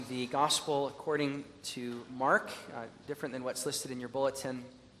the Gospel according to Mark, different than what's listed in your bulletin.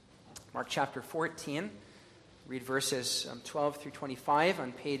 Mark chapter 14, read verses 12 through 25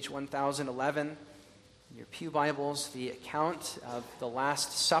 on page 1011 in your pew Bibles, the account of the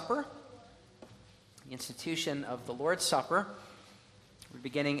Last Supper, the institution of the Lord's Supper. We're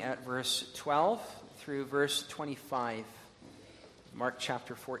beginning at verse 12 through verse 25, Mark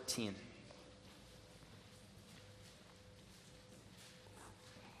chapter 14.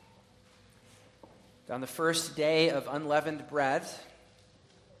 On the first day of unleavened bread,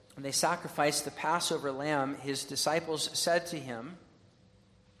 when they sacrificed the Passover lamb, his disciples said to him,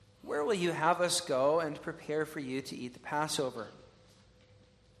 "Where will you have us go and prepare for you to eat the Passover?"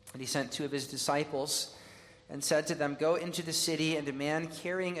 And he sent two of his disciples and said to them, "Go into the city, and a man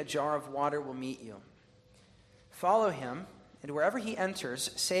carrying a jar of water will meet you. Follow him, and wherever he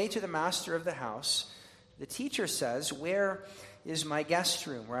enters, say to the master of the house, 'The teacher says, where is my guest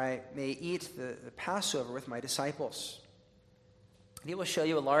room where I may eat the Passover with my disciples?' And he will show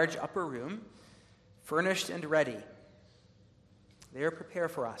you a large upper room, furnished and ready. There prepare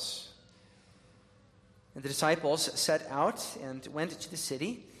for us." And the disciples set out and went to the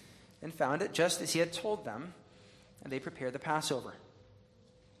city and found it just as he had told them, and they prepared the Passover.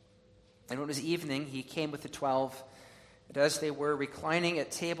 And when it was evening, he came with the 12, and as they were reclining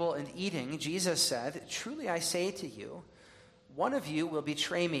at table and eating, Jesus said, "Truly I say to you, one of you will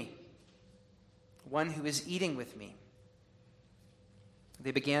betray me, one who is eating with me."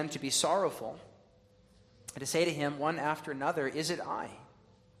 They began to be sorrowful and to say to him one after another, "Is it I?"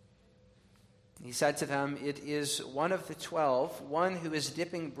 And he said to them, "It is one of the 12, one who is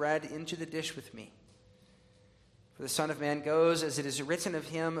dipping bread into the dish with me. For the Son of Man goes as it is written of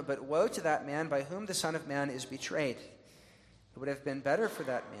him, but woe to that man by whom the Son of Man is betrayed. It would have been better for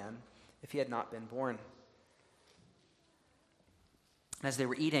that man if he had not been born." As they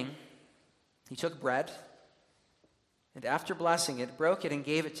were eating, he took bread, and after blessing it, broke it and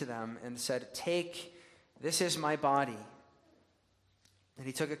gave it to them, and said, "Take, this is my body." And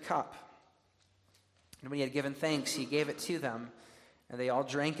he took a cup, and when he had given thanks, he gave it to them, and they all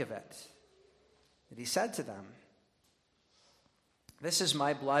drank of it. And he said to them, "This is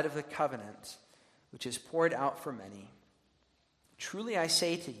my blood of the covenant, which is poured out for many. Truly I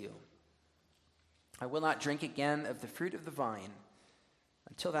say to you, I will not drink again of the fruit of the vine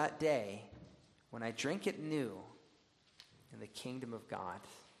until that day when I drink it new in the kingdom of God."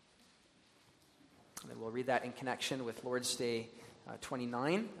 And then we'll read that in connection with Lord's Day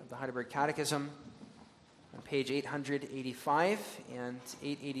 29 of the Heidelberg Catechism on page 885 and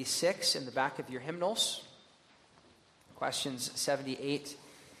 886 in the back of your hymnals. Questions 78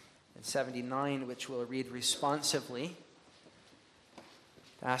 and 79, which we'll read responsively.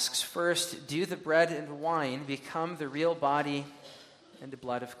 It asks first, do the bread and wine become the real body and the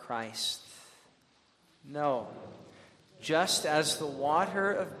blood of Christ? No. Just as the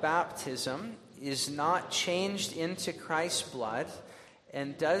water of baptism is not changed into Christ's blood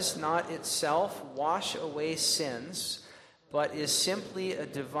and does not itself wash away sins, but is simply a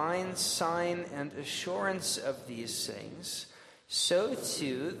divine sign and assurance of these things, so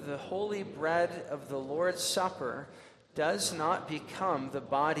too the holy bread of the Lord's Supper does not become the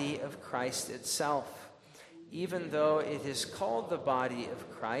body of Christ itself, even though it is called the body of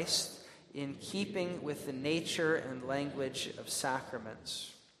Christ in keeping with the nature and language of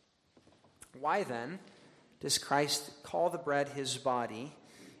sacraments. Why then does Christ call the bread his body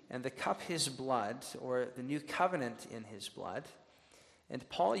and the cup his blood, or the new covenant in his blood? And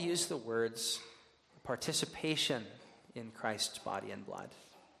Paul used the words participation in Christ's body and blood.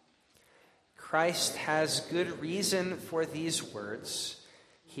 Christ has good reason for these words.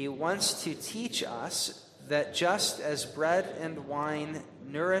 He wants to teach us that just as bread and wine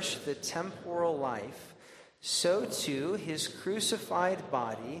nourish the temporal life, so too his crucified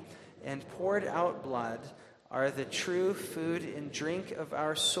body and poured out blood are the true food and drink of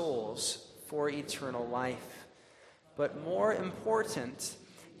our souls for eternal life. But more important,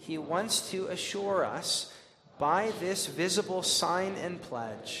 he wants to assure us by this visible sign and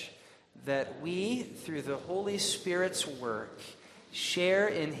pledge that we, through the Holy Spirit's work, share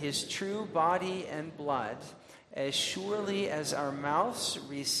in his true body and blood as surely as our mouths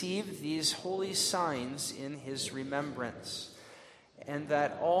receive these holy signs in his remembrance, and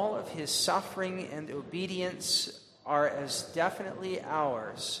that all of his suffering and obedience are as definitely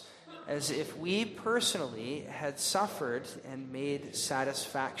ours as if we personally had suffered and made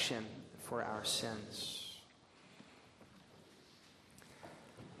satisfaction for our sins.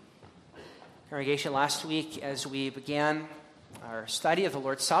 Congregation, last week as we began our study of the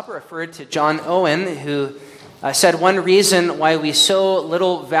Lord's Supper, referred to John Owen, who said one reason why we so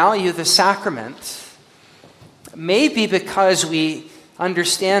little value the sacrament may be because we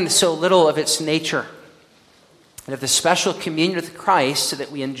understand so little of its nature and of the special communion with Christ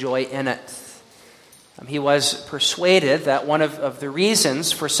that we enjoy in it. He was persuaded that one of the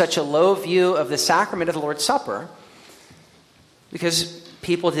reasons for such a low view of the sacrament of the Lord's Supper, because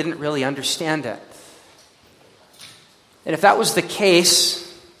people didn't really understand it. And if that was the case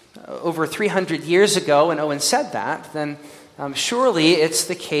over 300 years ago when Owen said that, then surely it's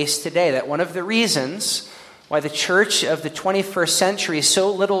the case today, that one of the reasons why the church of the 21st century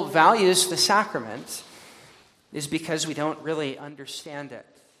so little values the sacrament is because we don't really understand it.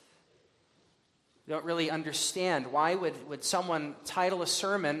 We don't really understand why would someone title a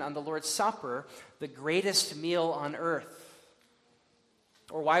sermon on the Lord's Supper the greatest meal on earth?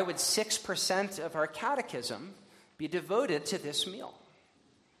 Or why would 6% of our catechism be devoted to this meal?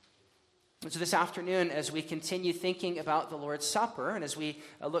 And so this afternoon, as we continue thinking about the Lord's Supper, and as we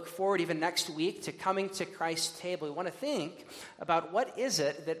look forward even next week to coming to Christ's table, we want to think about what is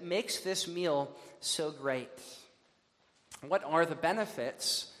it that makes this meal so great? What are the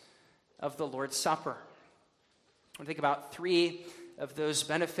benefits of the Lord's Supper? I want to think about three of those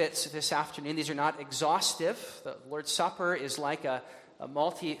benefits this afternoon. These are not exhaustive. The Lord's Supper is like a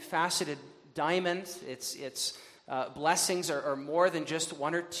multifaceted diamond. Its blessings are more than just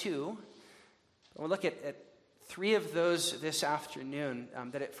one or two. We'll look at three of those this afternoon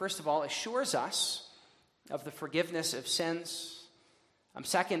that it, first of all, assures us of the forgiveness of sins.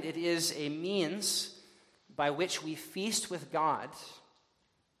 Second, it is a means by which we feast with God.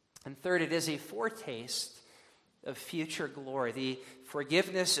 And third, it is a foretaste of future glory. The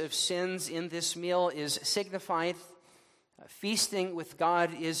forgiveness of sins in this meal is signified, feasting with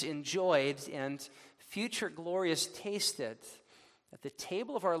God is enjoyed, and future glory is tasted at the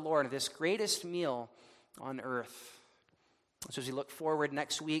table of our Lord, this greatest meal on earth. So as we look forward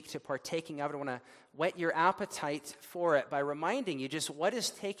next week to partaking of it, I want to whet your appetite for it by reminding you just what is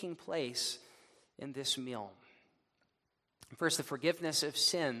taking place in this meal. First, the forgiveness of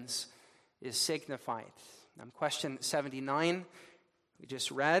sins is signified. Question 79, we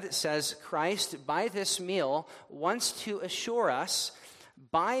just read, says, Christ, by this meal, wants to assure us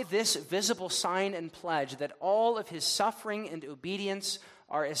by this visible sign and pledge that all of his suffering and obedience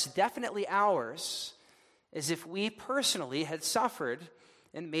are as definitely ours as if we personally had suffered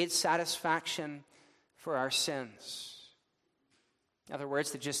and made satisfaction for our sins. In other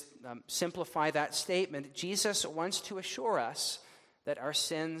words, to just simplify that statement, Jesus wants to assure us that our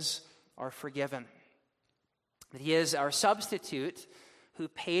sins are forgiven, that he is our substitute who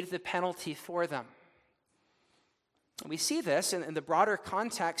paid the penalty for them. We see this in the broader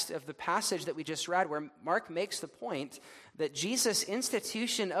context of the passage that we just read, where Mark makes the point that Jesus'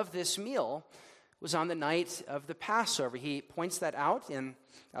 institution of this meal was on the night of the Passover. He points that out in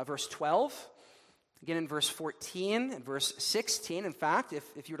verse 12, again in verse 14 and verse 16. In fact,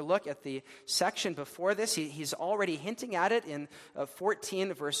 if you were to look at the section before this, he's already hinting at it in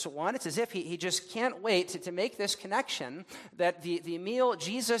 14 verse 1. It's as if he just can't wait to make this connection that the meal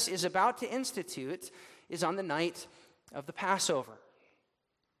Jesus is about to institute is on the night of the Passover.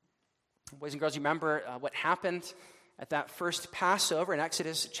 Boys and girls, you remember what happened at that first Passover in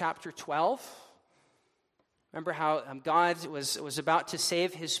Exodus chapter 12? Remember how God was about to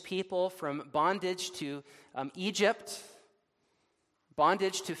save his people from bondage to Egypt,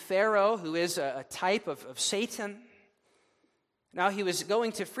 bondage to Pharaoh, who is a type of Satan. Now he was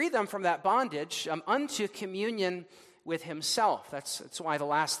going to free them from that bondage unto communion with himself. That's why the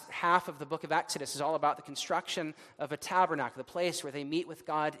last half of the book of Exodus is all about the construction of a tabernacle, the place where they meet with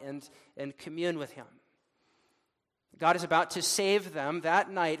God and commune with him. God is about to save them that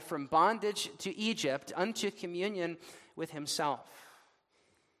night from bondage to Egypt unto communion with himself.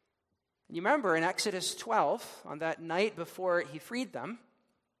 You remember in Exodus 12, on that night before he freed them,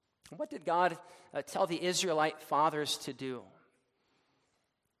 what did God tell the Israelite fathers to do?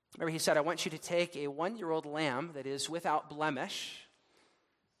 Remember, he said, I want you to take a 1-year-old lamb that is without blemish,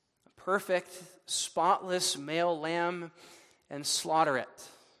 a perfect, spotless male lamb, and slaughter it.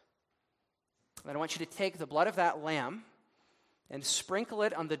 And I want you to take the blood of that lamb and sprinkle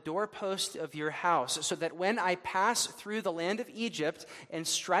it on the doorpost of your house, so that when I pass through the land of Egypt and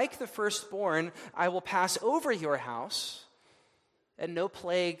strike the firstborn, I will pass over your house, and no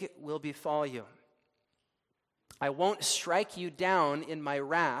plague will befall you. I won't strike you down in my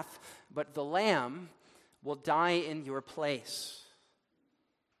wrath, but the lamb will die in your place.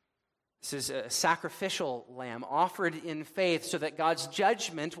 This is a sacrificial lamb offered in faith so that God's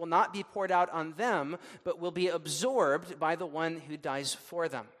judgment will not be poured out on them, but will be absorbed by the one who dies for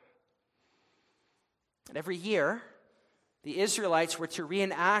them. And every year, the Israelites were to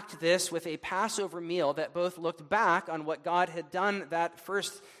reenact this with a Passover meal that both looked back on what God had done that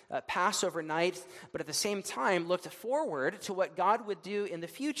first Passover night, but at the same time looked forward to what God would do in the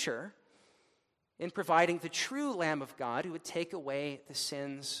future in providing the true Lamb of God who would take away the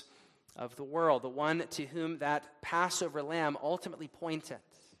sins of the world, the one to whom that Passover lamb ultimately pointed.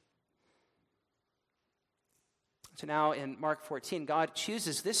 So now in Mark 14, God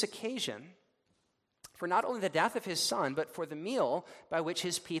chooses this occasion for not only the death of his son, but for the meal by which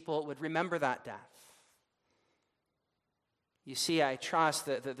his people would remember that death. You see, I trust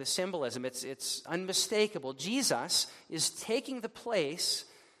the symbolism. It's unmistakable. Jesus is taking the place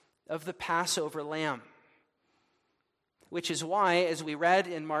of the Passover lamb, which is why, as we read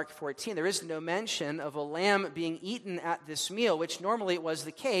in Mark 14, there is no mention of a lamb being eaten at this meal, which normally was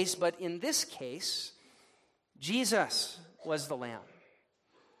the case, but in this case, Jesus was the lamb.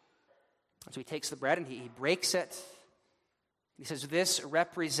 So he takes the bread and he breaks it. He says, "This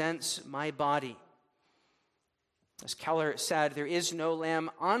represents my body." As Keller said, there is no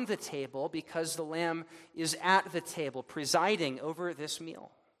lamb on the table because the lamb is at the table, presiding over this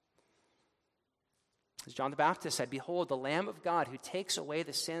meal. As John the Baptist said, "Behold, the Lamb of God who takes away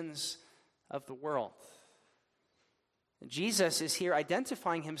the sins of the world." And Jesus is here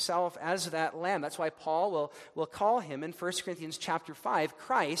identifying himself as that lamb. That's why Paul will call him in 1 Corinthians chapter 5,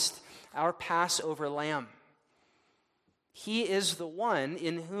 Christ, our Passover lamb. He is the one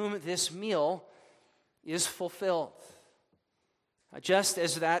in whom this meal is fulfilled. Just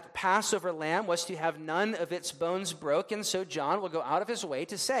as that Passover lamb was to have none of its bones broken, so John will go out of his way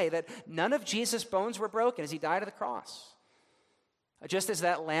to say that none of Jesus' bones were broken as he died on the cross. Just as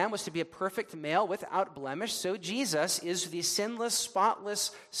that lamb was to be a perfect male without blemish, so Jesus is the sinless,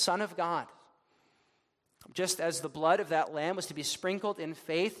 spotless Son of God. Just as the blood of that lamb was to be sprinkled in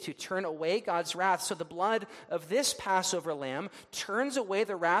faith to turn away God's wrath, so the blood of this Passover lamb turns away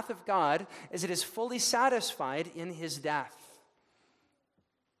the wrath of God as it is fully satisfied in his death.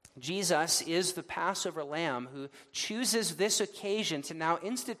 Jesus is the Passover lamb who chooses this occasion to now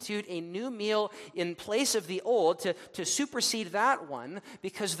institute a new meal in place of the old, to supersede that one,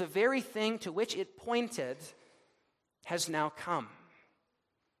 because the very thing to which it pointed has now come.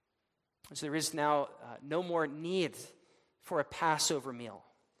 So there is now no more need for a Passover meal,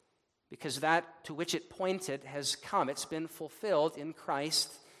 because that to which it pointed has come. It's been fulfilled in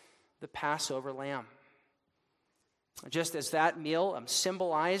Christ, the Passover lamb. Just as that meal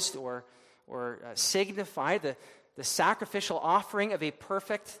symbolized or signified the sacrificial offering of a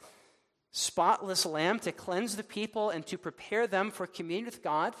perfect, spotless lamb to cleanse the people and to prepare them for communion with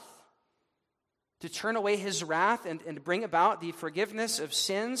God, to turn away his wrath and bring about the forgiveness of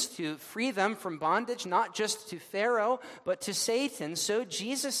sins, to free them from bondage, not just to Pharaoh, but to Satan, so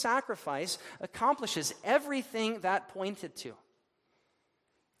Jesus' sacrifice accomplishes everything that pointed to.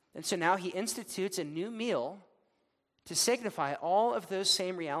 And so now he institutes a new meal to signify all of those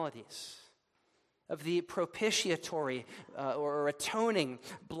same realities of the propitiatory or atoning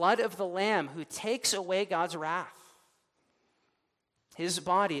blood of the Lamb who takes away God's wrath. His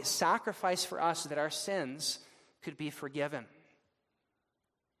body sacrificed for us so that our sins could be forgiven.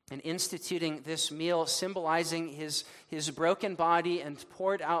 And instituting this meal, symbolizing his broken body and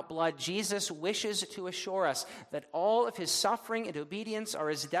poured out blood, Jesus wishes to assure us that all of his suffering and obedience are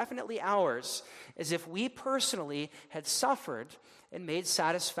as definitely ours as if we personally had suffered and made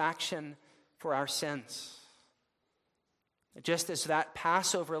satisfaction for our sins. Just as that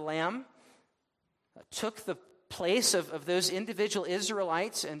Passover lamb took the place of those individual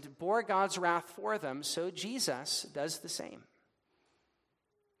Israelites and bore God's wrath for them, so Jesus does the same.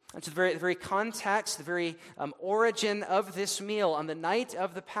 And so the very context, the very origin of this meal on the night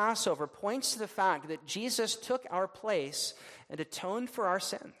of the Passover points to the fact that Jesus took our place and atoned for our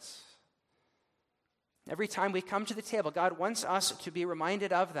sins. Every time we come to the table, God wants us to be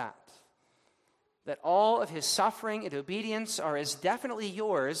reminded of that all of his suffering and obedience are as definitely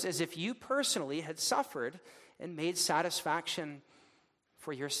yours as if you personally had suffered and made satisfaction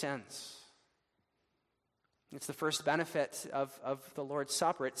for your sins. It's the first benefit of the Lord's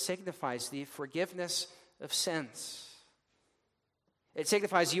Supper. It signifies the forgiveness of sins. It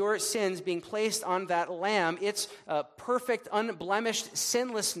signifies your sins being placed on that lamb, its perfect, unblemished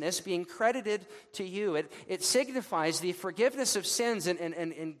sinlessness being credited to you. It signifies the forgiveness of sins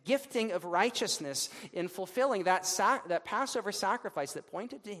and gifting of righteousness in fulfilling that Passover sacrifice that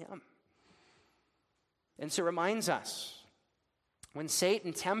pointed to him. And so it reminds us, when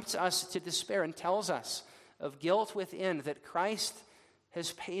Satan tempts us to despair and tells us of guilt within, that Christ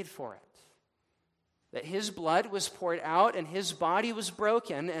has paid for it. that his blood was poured out and his body was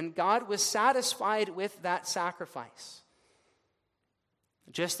broken, and God was satisfied with that sacrifice.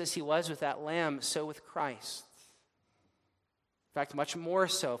 Just as he was with that lamb, so with Christ. In fact, much more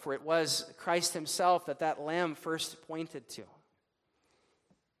so, for it was Christ himself that lamb first pointed to.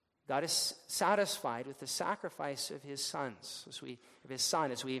 God is satisfied with the sacrifice of his son, as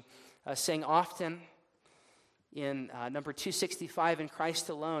we sing often in number 265, in Christ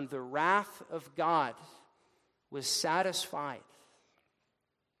alone. The wrath of God was satisfied.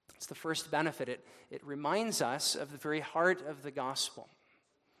 It's the first benefit. It reminds us of the very heart of the gospel.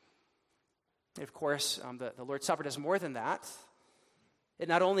 And of course, the Lord's Supper does more than that. It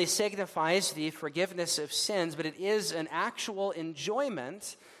not only signifies the forgiveness of sins, but it is an actual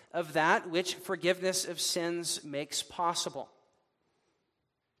enjoyment of that which forgiveness of sins makes possible.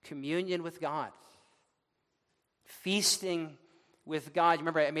 Communion with God. Feasting with God. You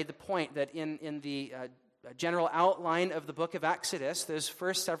remember I made the point that in the general outline of the book of Exodus, those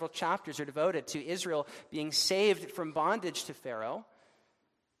first several chapters are devoted to Israel being saved from bondage to Pharaoh.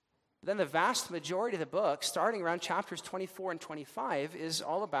 Then the vast majority of the book, starting around chapters 24 and 25, is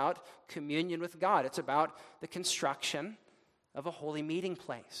all about communion with God. It's about the construction of a holy meeting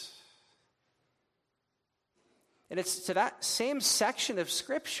place. And it's to that same section of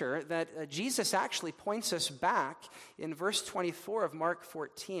Scripture that Jesus actually points us back in verse 24 of Mark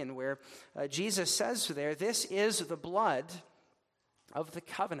 14, where Jesus says there, "This is the blood of the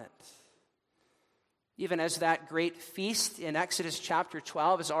covenant." Even as that great feast in Exodus chapter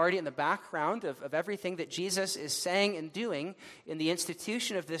 12 is already in the background of everything that Jesus is saying and doing in the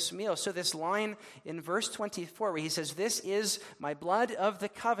institution of this meal. So this line in verse 24 where he says, "This is my blood of the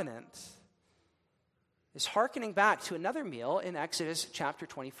covenant," is hearkening back to another meal in Exodus chapter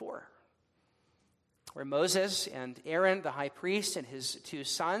 24, where Moses and Aaron, the high priest, and his 2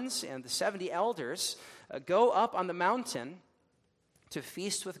 sons and the 70 elders go up on the mountain to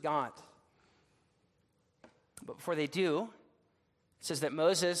feast with God. But before they do, it says that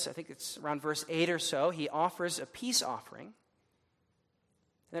Moses, I think it's around verse 8 or so, he offers a peace offering. And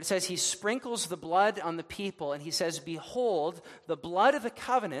then it says he sprinkles the blood on the people, and he says, "Behold, the blood of the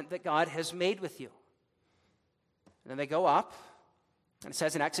covenant that God has made with you." And then they go up, and it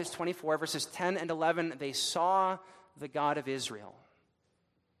says in Exodus 24, verses 10 and 11, they saw the God of Israel.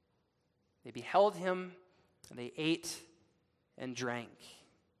 They beheld him, and they ate and drank.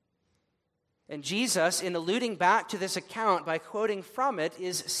 And Jesus, in alluding back to this account by quoting from it,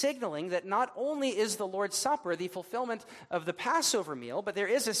 is signaling that not only is the Lord's Supper the fulfillment of the Passover meal, but there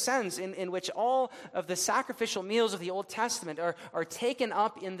is a sense in which all of the sacrificial meals of the Old Testament are taken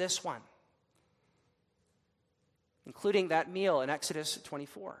up in this one, including that meal in Exodus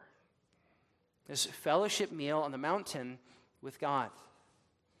 24, this fellowship meal on the mountain with God.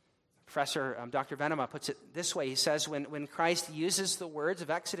 Professor Dr. Venema puts it this way. He says, when Christ uses the words of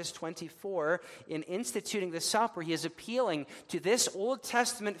Exodus 24 in instituting the supper, he is appealing to this Old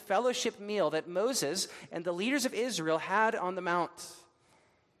Testament fellowship meal that Moses and the leaders of Israel had on the Mount,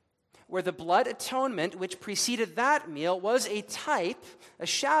 where the blood atonement which preceded that meal was a type, a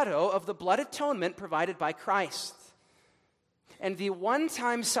shadow of the blood atonement provided by Christ. And the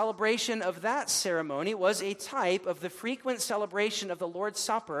one-time celebration of that ceremony was a type of the frequent celebration of the Lord's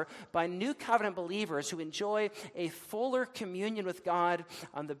Supper by New Covenant believers who enjoy a fuller communion with God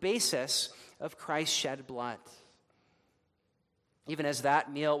on the basis of Christ's shed blood. Even as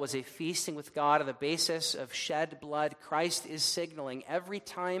that meal was a feasting with God on the basis of shed blood, Christ is signaling every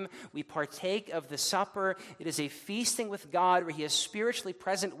time we partake of the supper, it is a feasting with God where he is spiritually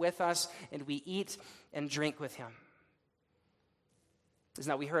present with us and we eat and drink with him. Isn't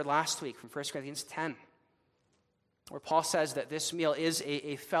that we heard last week from 1 Corinthians 10, where Paul says that this meal is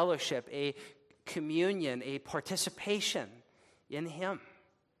a fellowship, a communion, a participation in him,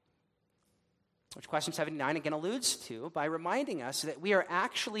 which question 79 again alludes to by reminding us that we are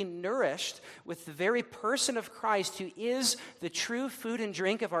actually nourished with the very person of Christ, who is the true food and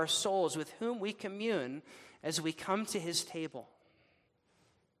drink of our souls, with whom we commune as we come to his table.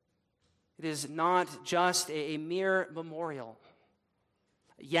 It is not just a mere memorial.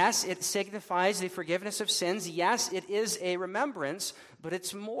 Yes, it signifies the forgiveness of sins. Yes, it is a remembrance, but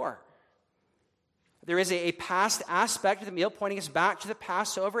it's more. There is a past aspect of the meal pointing us back to the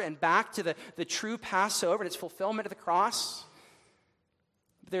Passover and back to the true Passover and its fulfillment of the cross.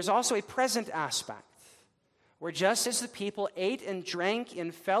 But there's also a present aspect where just as the people ate and drank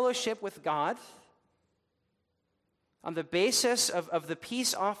in fellowship with God on the basis of the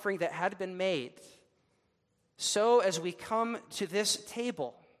peace offering that had been made, so as we come to this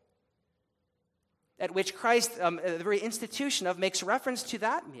table, at which Christ, the very institution of, makes reference to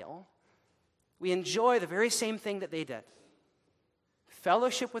that meal, We enjoy the very same thing that they did.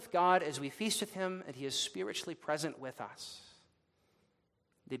 Fellowship with God as we feast with him, and he is spiritually present with us.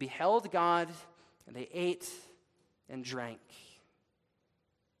 They beheld God, and they ate and drank.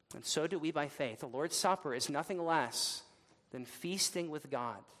 And so do we by faith. The Lord's Supper is nothing less than feasting with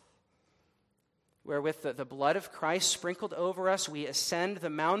God, where with the blood of Christ sprinkled over us, we ascend the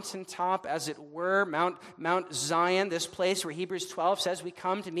mountaintop, as it were, Mount Zion, this place where Hebrews 12 says we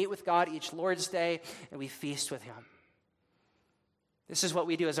come to meet with God each Lord's Day, and we feast with him. This is what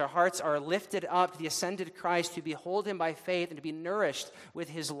we do as our hearts are lifted up to the ascended Christ, to behold him by faith and to be nourished with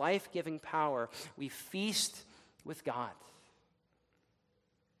his life-giving power. We feast with God.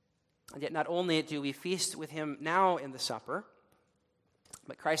 And yet not only do we feast with him now in the supper,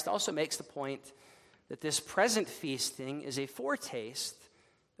 but Christ also makes the point that this present feasting is a foretaste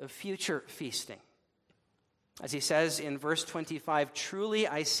of future feasting. As he says in verse 25, "Truly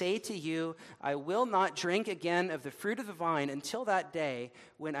I say to you, I will not drink again of the fruit of the vine until that day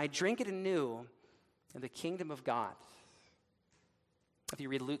when I drink it anew in the kingdom of God." If you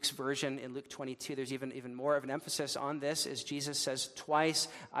read Luke's version in Luke 22, there's even more of an emphasis on this, as Jesus says twice,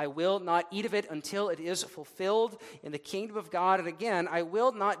 "I will not eat of it until it is fulfilled in the kingdom of God." And again, "I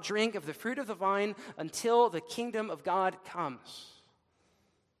will not drink of the fruit of the vine until the kingdom of God comes."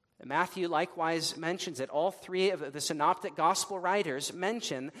 And Matthew likewise mentions it. All three of the synoptic gospel writers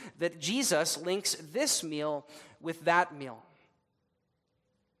mention that Jesus links this meal with that meal.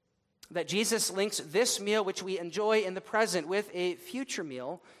 That Jesus links this meal, which we enjoy in the present, with a future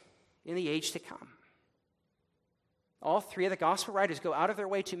meal in the age to come. All three of the gospel writers go out of their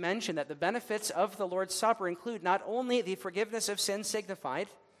way to mention that the benefits of the Lord's Supper include not only the forgiveness of sin signified,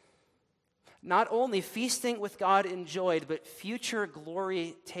 not only feasting with God enjoyed, but future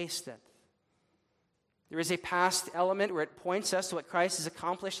glory tasted. There is a past element where it points us to what Christ has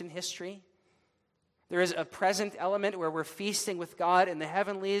accomplished in history. There is a present element where we're feasting with God in the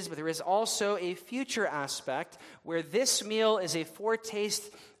heavenlies, but there is also a future aspect where this meal is a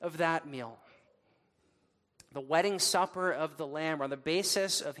foretaste of that meal. The wedding supper of the Lamb, where on the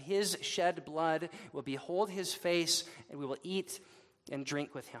basis of his shed blood, we'll behold his face and we will eat and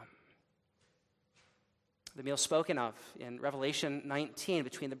drink with him. The meal spoken of in Revelation 19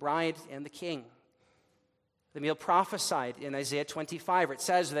 between the bride and the king. The meal prophesied in Isaiah 25, where it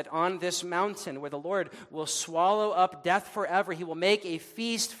says that on this mountain where the Lord will swallow up death forever, he will make a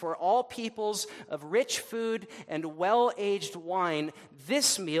feast for all peoples of rich food and well-aged wine.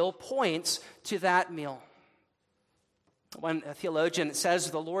 This meal points to that meal. One theologian says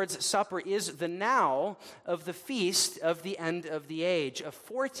the Lord's Supper is the now of the feast of the end of the age, a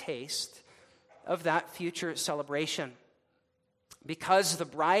foretaste of that future celebration. Because the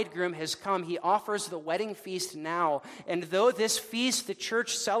bridegroom has come, he offers the wedding feast now. And though this feast the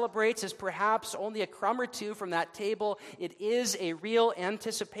church celebrates is perhaps only a crumb or two from that table, it is a real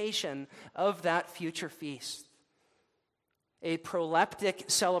anticipation of that future feast. A proleptic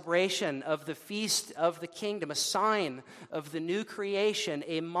celebration of the feast of the kingdom, a sign of the new creation,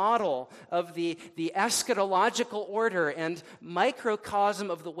 a model of the eschatological order and microcosm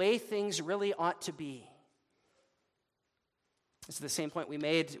of the way things really ought to be. This is the same point we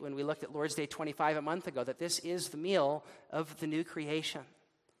made when we looked at Lord's Day 25 a month ago, that this is the meal of the new creation.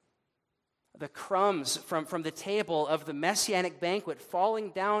 The crumbs from the table of the messianic banquet falling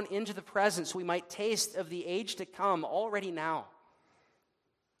down into the present so we might taste of the age to come already now.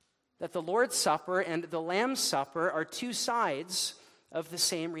 That the Lord's Supper and the Lamb's Supper are two sides of the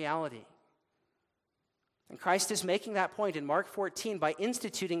same reality. And Christ is making that point in Mark 14 by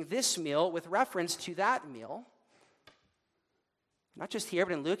instituting this meal with reference to that meal. Not just here,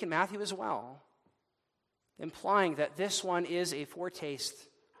 but in Luke and Matthew as well, implying that this one is a foretaste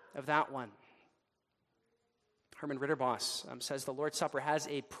of that one. Herman Ritterboss says the Lord's Supper has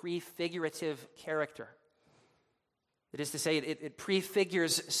a prefigurative character. That is to say, it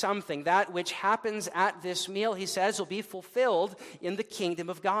prefigures something. That which happens at this meal, he says, will be fulfilled in the kingdom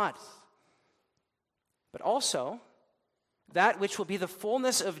of God. But also, that which will be the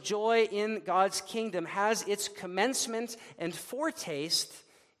fullness of joy in God's kingdom has its commencement and foretaste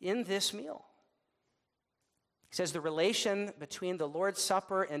in this meal. He says the relation between the Lord's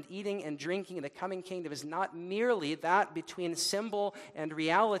Supper and eating and drinking in the coming kingdom is not merely that between symbol and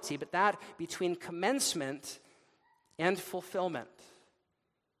reality, but that between commencement and fulfillment.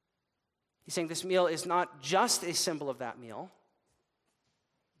 He's saying this meal is not just a symbol of that meal,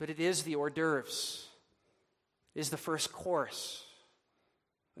 but it is the hors d'oeuvres. It is the first course.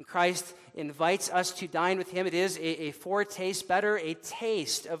 When Christ invites us to dine with him, it is a foretaste, better, a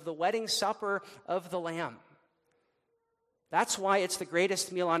taste of the wedding supper of the Lamb. That's why it's the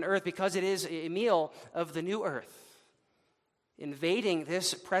greatest meal on earth, because it is a meal of the new earth, invading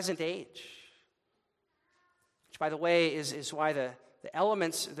this present age. Which, by the way, is why the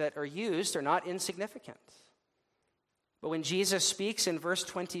elements that are used are not insignificant. But when Jesus speaks in verse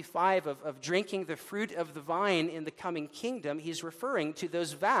 25 of drinking the fruit of the vine in the coming kingdom, he's referring to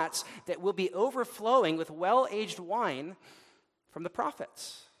those vats that will be overflowing with well-aged wine from the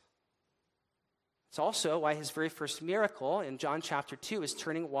prophets. It's also why his very first miracle in John chapter 2 is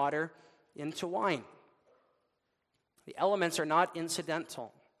turning water into wine. The elements are not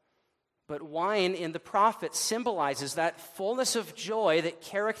incidental, but wine in the prophets symbolizes that fullness of joy that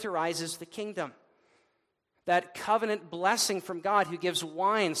characterizes the kingdom. That covenant blessing from God who gives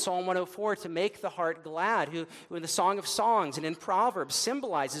wine, Psalm 104, to make the heart glad, who in the Song of Songs and in Proverbs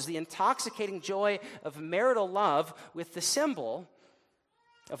symbolizes the intoxicating joy of marital love with the symbol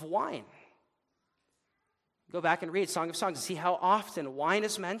of wine. Go back and read Song of Songs and see how often wine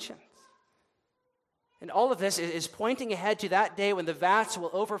is mentioned. And all of this is pointing ahead to that day when the vats will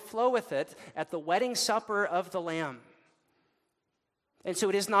overflow with it at the wedding supper of the Lamb. And so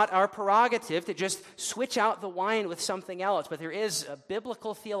it is not our prerogative to just switch out the wine with something else, but there is a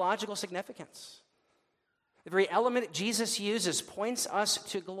biblical theological significance. The very element Jesus uses points us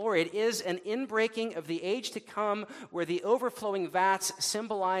to glory. It is an inbreaking of the age to come where the overflowing vats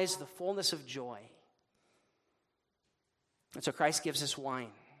symbolize the fullness of joy. And so Christ gives us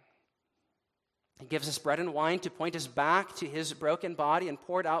wine. He gives us bread and wine to point us back to his broken body and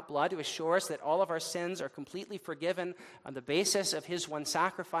poured out blood to assure us that all of our sins are completely forgiven on the basis of his one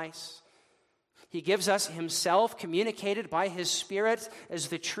sacrifice. He gives us himself communicated by his Spirit as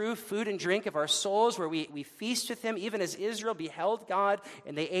the true food and drink of our souls, where we feast with him, even as Israel beheld God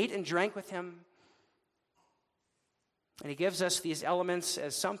and they ate and drank with him. And he gives us these elements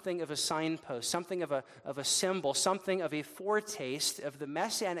as something of a signpost, something of a symbol, something of a foretaste of the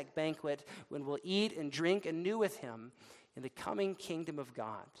messianic banquet when we'll eat and drink anew with him in the coming kingdom of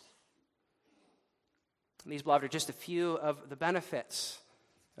God. And these, beloved, are just a few of the benefits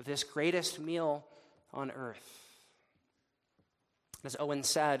of this greatest meal on earth. As Owen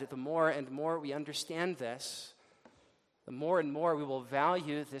said, the more and more we understand this, the more and more we will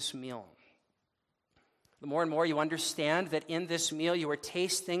value this meal. The more and more you understand that in this meal you are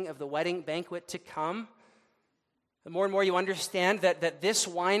tasting of the wedding banquet to come, the more and more you understand that this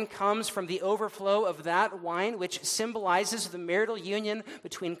wine comes from the overflow of that wine, which symbolizes the marital union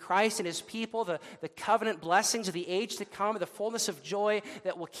between Christ and his people, the covenant blessings of the age to come, the fullness of joy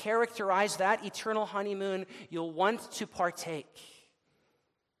that will characterize that eternal honeymoon. You'll want to partake.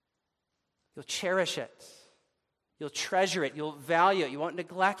 You'll cherish it. You'll treasure it. You'll value it. You won't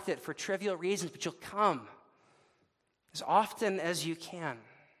neglect it for trivial reasons, but you'll come as often as you can.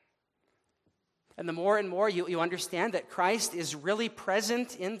 And the more and more you understand that Christ is really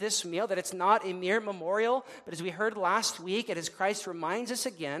present in this meal, that it's not a mere memorial, but as we heard last week, and as Christ reminds us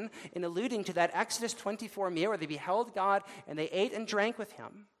again in alluding to that Exodus 24 meal where they beheld God and they ate and drank with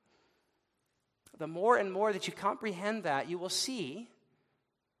him, the more and more that you comprehend that, you will see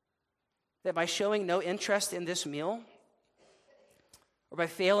that by showing no interest in this meal, or by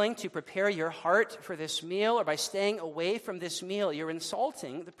failing to prepare your heart for this meal, or by staying away from this meal, you're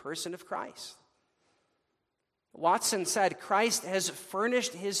insulting the person of Christ. Watson said, Christ has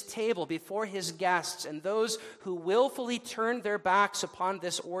furnished his table before his guests, and those who willfully turn their backs upon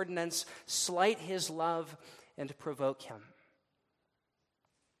this ordinance slight his love and provoke him.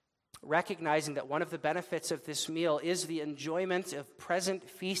 Recognizing that one of the benefits of this meal is the enjoyment of present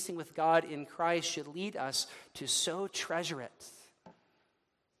feasting with God in Christ should lead us to so treasure it,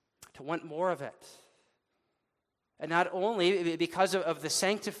 to want more of it. And not only because of the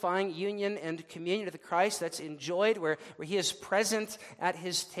sanctifying union and communion of the Christ that's enjoyed, where he is present at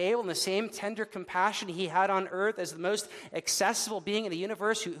his table in the same tender compassion he had on earth as the most accessible being in the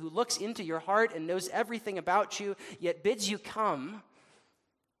universe who looks into your heart and knows everything about you, yet bids you come.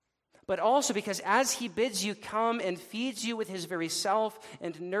 But also because as he bids you come and feeds you with his very self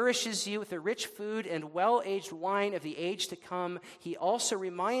and nourishes you with the rich food and well-aged wine of the age to come, he also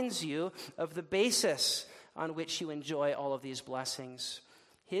reminds you of the basis on which you enjoy all of these blessings.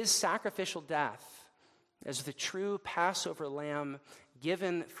 His sacrificial death as the true Passover lamb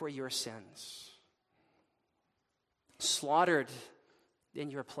given for your sins, slaughtered in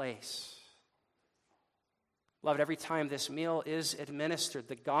your place. Beloved, every time this meal is administered,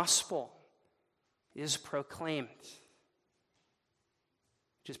 the gospel is proclaimed,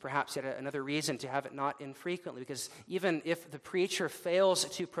 which is perhaps yet another reason to have it not infrequently, because even if the preacher fails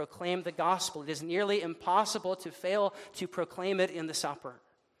to proclaim the gospel, it is nearly impossible to fail to proclaim it in the supper.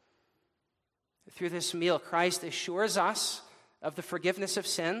 Through this meal, Christ assures us of the forgiveness of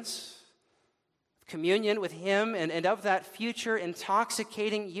sins, communion with him, and of that future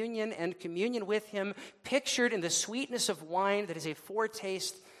intoxicating union and communion with him, pictured in the sweetness of wine that is a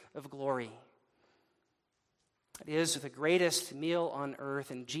foretaste of glory. It is the greatest meal on earth,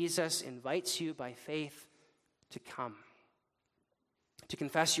 and Jesus invites you by faith to come, to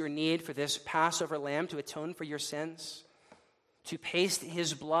confess your need for this Passover lamb to atone for your sins, to paste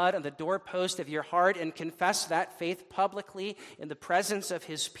his blood on the doorpost of your heart and confess that faith publicly in the presence of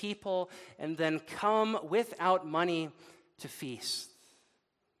his people, and then come without money to feast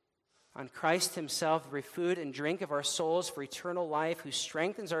on Christ himself, the food and drink of our souls for eternal life, who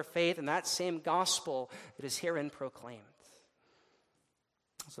strengthens our faith in that same gospel that is herein proclaimed.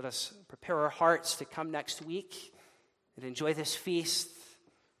 So let us prepare our hearts to come next week and enjoy this feast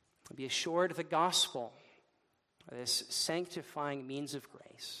and be assured of the gospel, this sanctifying means of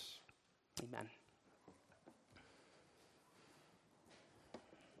grace. Amen.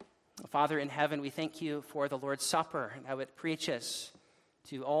 Father in heaven, we thank you for the Lord's Supper and how it preaches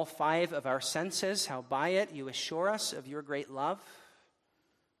to all five of our senses, how by it you assure us of your great love.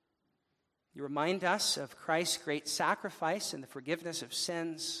 You remind us of Christ's great sacrifice and the forgiveness of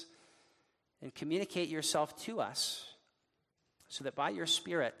sins, and communicate yourself to us so that by your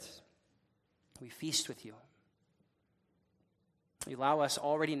Spirit we feast with you. You allow us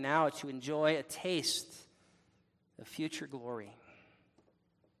already now to enjoy a taste of future glory.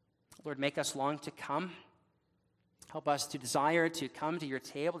 Lord, make us long to come. Help us to desire to come to your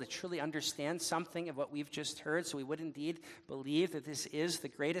table, to truly understand something of what we've just heard, so we would indeed believe that this is the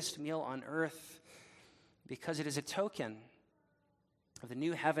greatest meal on earth, because it is a token of the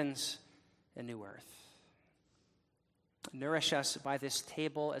new heavens and new earth. Nourish us by this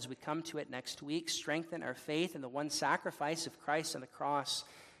table as we come to it next week. Strengthen our faith in the one sacrifice of Christ on the cross,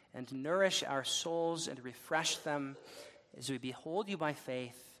 and nourish our souls and refresh them as we behold you by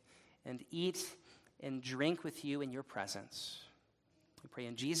faith and eat and drink with you in your presence. We pray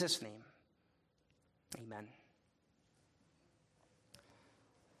in Jesus' name. Amen.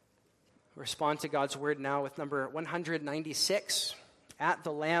 Respond to God's word now with number 196. At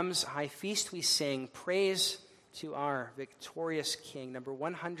the Lamb's high feast we sing, praise to our victorious King. Number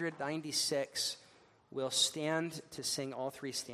 196, we'll stand to sing all three stanzas.